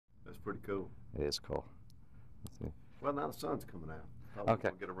pretty cool. It is cool. Let's see. Well, now the sun's coming out. Probably Okay.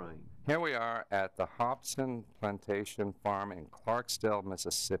 We'll get a rain. Here we are at the Hopson Plantation Farm in Clarksdale,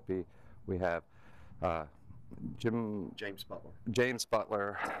 Mississippi. We have James Butler. James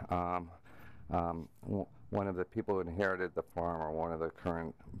Butler, one of the people who inherited the farm, or one of the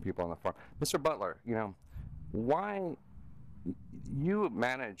current people on the farm. Mr. Butler, you know, why you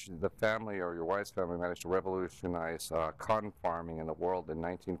managed, the family, or your wife's family managed to revolutionize cotton farming in the world in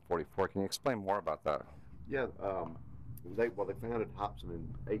 1944. Can you explain more about that? Yeah, they founded Hopson in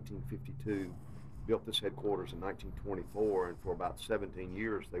 1852, built this headquarters in 1924, and for about 17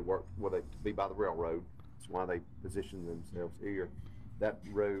 years they worked to be by the railroad. That's why they positioned themselves here. That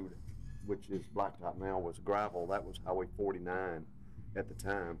road, which is blacktop now, was gravel. That was Highway 49 at the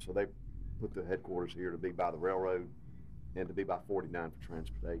time. So they put the headquarters here to be by the railroad and to be by 49 for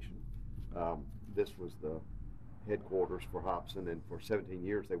transportation. This was the headquarters for Hopson, and for 17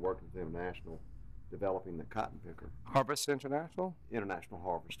 years they worked with International, developing the cotton picker. Harvest International? International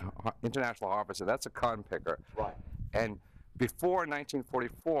Harvester. International Harvester, that's a cotton picker. Right. And before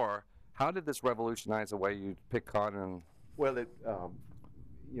 1944, how did this revolutionize the way you pick cotton? Well, it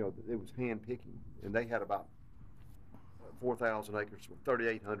was hand picking, and they had about 4,000 acres,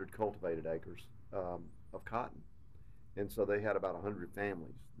 3,800 cultivated acres of cotton. And so they had about 100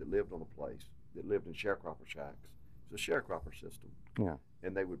 families that lived on the place, that lived in sharecropper shacks. It's a sharecropper system. Yeah.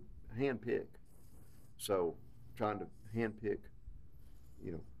 And they would hand pick. So trying to hand pick,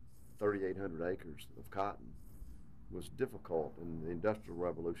 3,800 acres of cotton was difficult, and the Industrial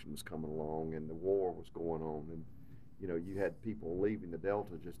Revolution was coming along, and the war was going on, and you had people leaving the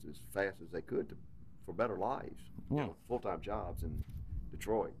Delta just as fast as they could for better lives, full-time jobs in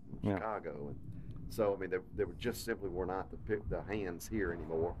Detroit, and Chicago, and so I mean they were just simply were not the hands here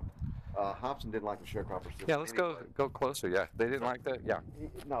anymore. Hopson didn't like the sharecropper system. Yeah, let's go closer. Yeah, they didn't like that. Yeah.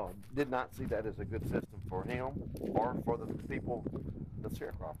 No, did not see that as a good system for him or for the people, the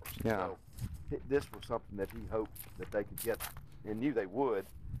sharecroppers. Yeah. So this was something that he hoped that they could get, and knew they would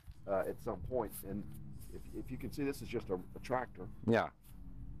at some point. And if you can see, this is just a tractor. Yeah.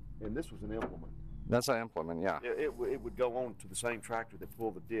 And this was an implement. That's an implement. Yeah. It would go on to the same tractor that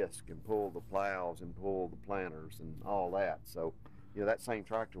pulled the disc and pulled the plows and pulled the planters and all that. So that same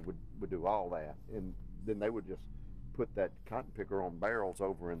tractor would do all that, and then they would just put that cotton picker on barrels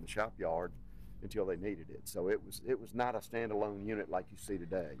over in the shop yard until they needed it. So it was not a standalone unit like you see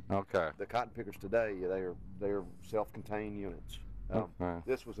today. Okay. The cotton pickers today, they're self-contained units. Okay.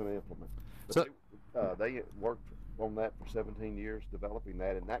 This was an implement. But So they worked on that for 17 years, developing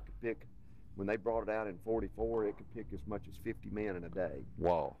that, and that could pick, when they brought it out in 44, it could pick as much as 50 men in a day.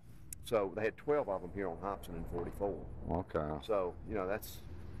 whoa. So they had 12 of them here on Hopson in 44. Okay. So, that's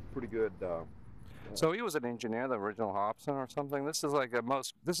pretty good. So he was an engineer, the original Hopson or something. This is like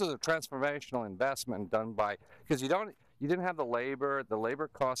this is a transformational investment done by, because you didn't have the labor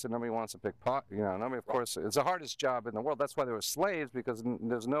costs, and nobody wants to pick pot. Nobody, of course, it's the hardest job in the world. That's why there were slaves, because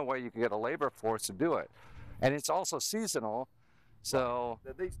there's no way you could get a labor force to do it. And it's also seasonal. So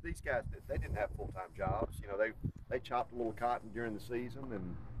these guys, they didn't have full-time jobs. They chopped a little cotton during the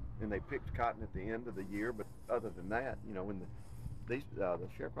season, and they picked cotton at the end of the year. But other than that, the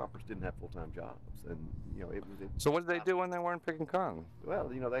sharecroppers didn't have full-time jobs, and So what did they do when they weren't picking cotton? Well,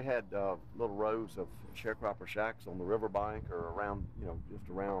 they had little rows of sharecropper shacks on the riverbank, or around, just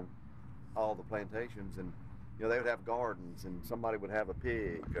around all the plantations, and they would have gardens, and somebody would have a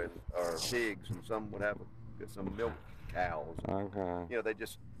pig or pigs, and some would have some milk cows. Okay.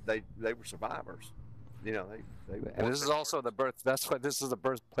 They were survivors. And this is also the birth. That's why this is the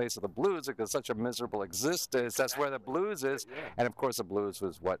birthplace of the blues, because it's such a miserable existence. That's where the blues is, and of course the blues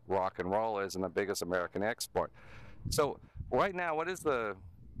was what rock and roll is, and the biggest American export. So right now, what is the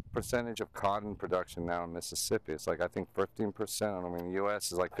percentage of cotton production now in Mississippi? It's like, I think 15%. I mean, the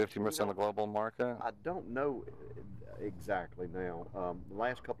U.S. is like 15% of the global market. I don't know exactly now. The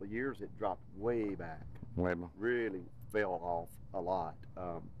last couple of years, it dropped way back. Really fell off a lot.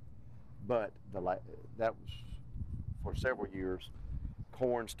 But that was for several years.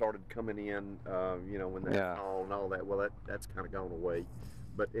 Corn started coming in, when the ethanol and all that. Well, that's kind of gone away.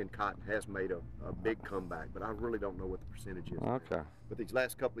 And cotton has made a big comeback, but I really don't know what the percentage is. Okay. But these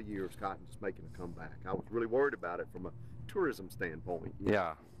last couple of years, cotton's just making a comeback. I was really worried about it from a tourism standpoint.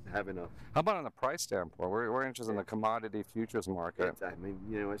 How about on the price standpoint? We're interested in the commodity futures market.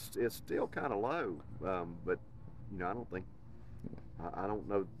 It's still kind of low, but I don't think, I don't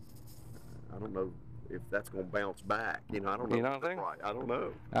know if that's going to bounce back. I don't know. You don't think? I don't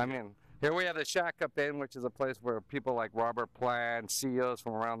know. I mean, here we have the Shack Up Inn, which is a place where people like Robert Plant, CEOs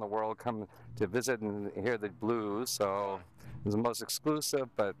from around the world come to visit and hear the blues. So was the most exclusive,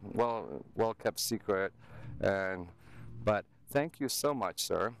 but well kept secret. But thank you so much,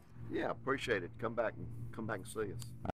 sir. Yeah, appreciate it. Come back and see us.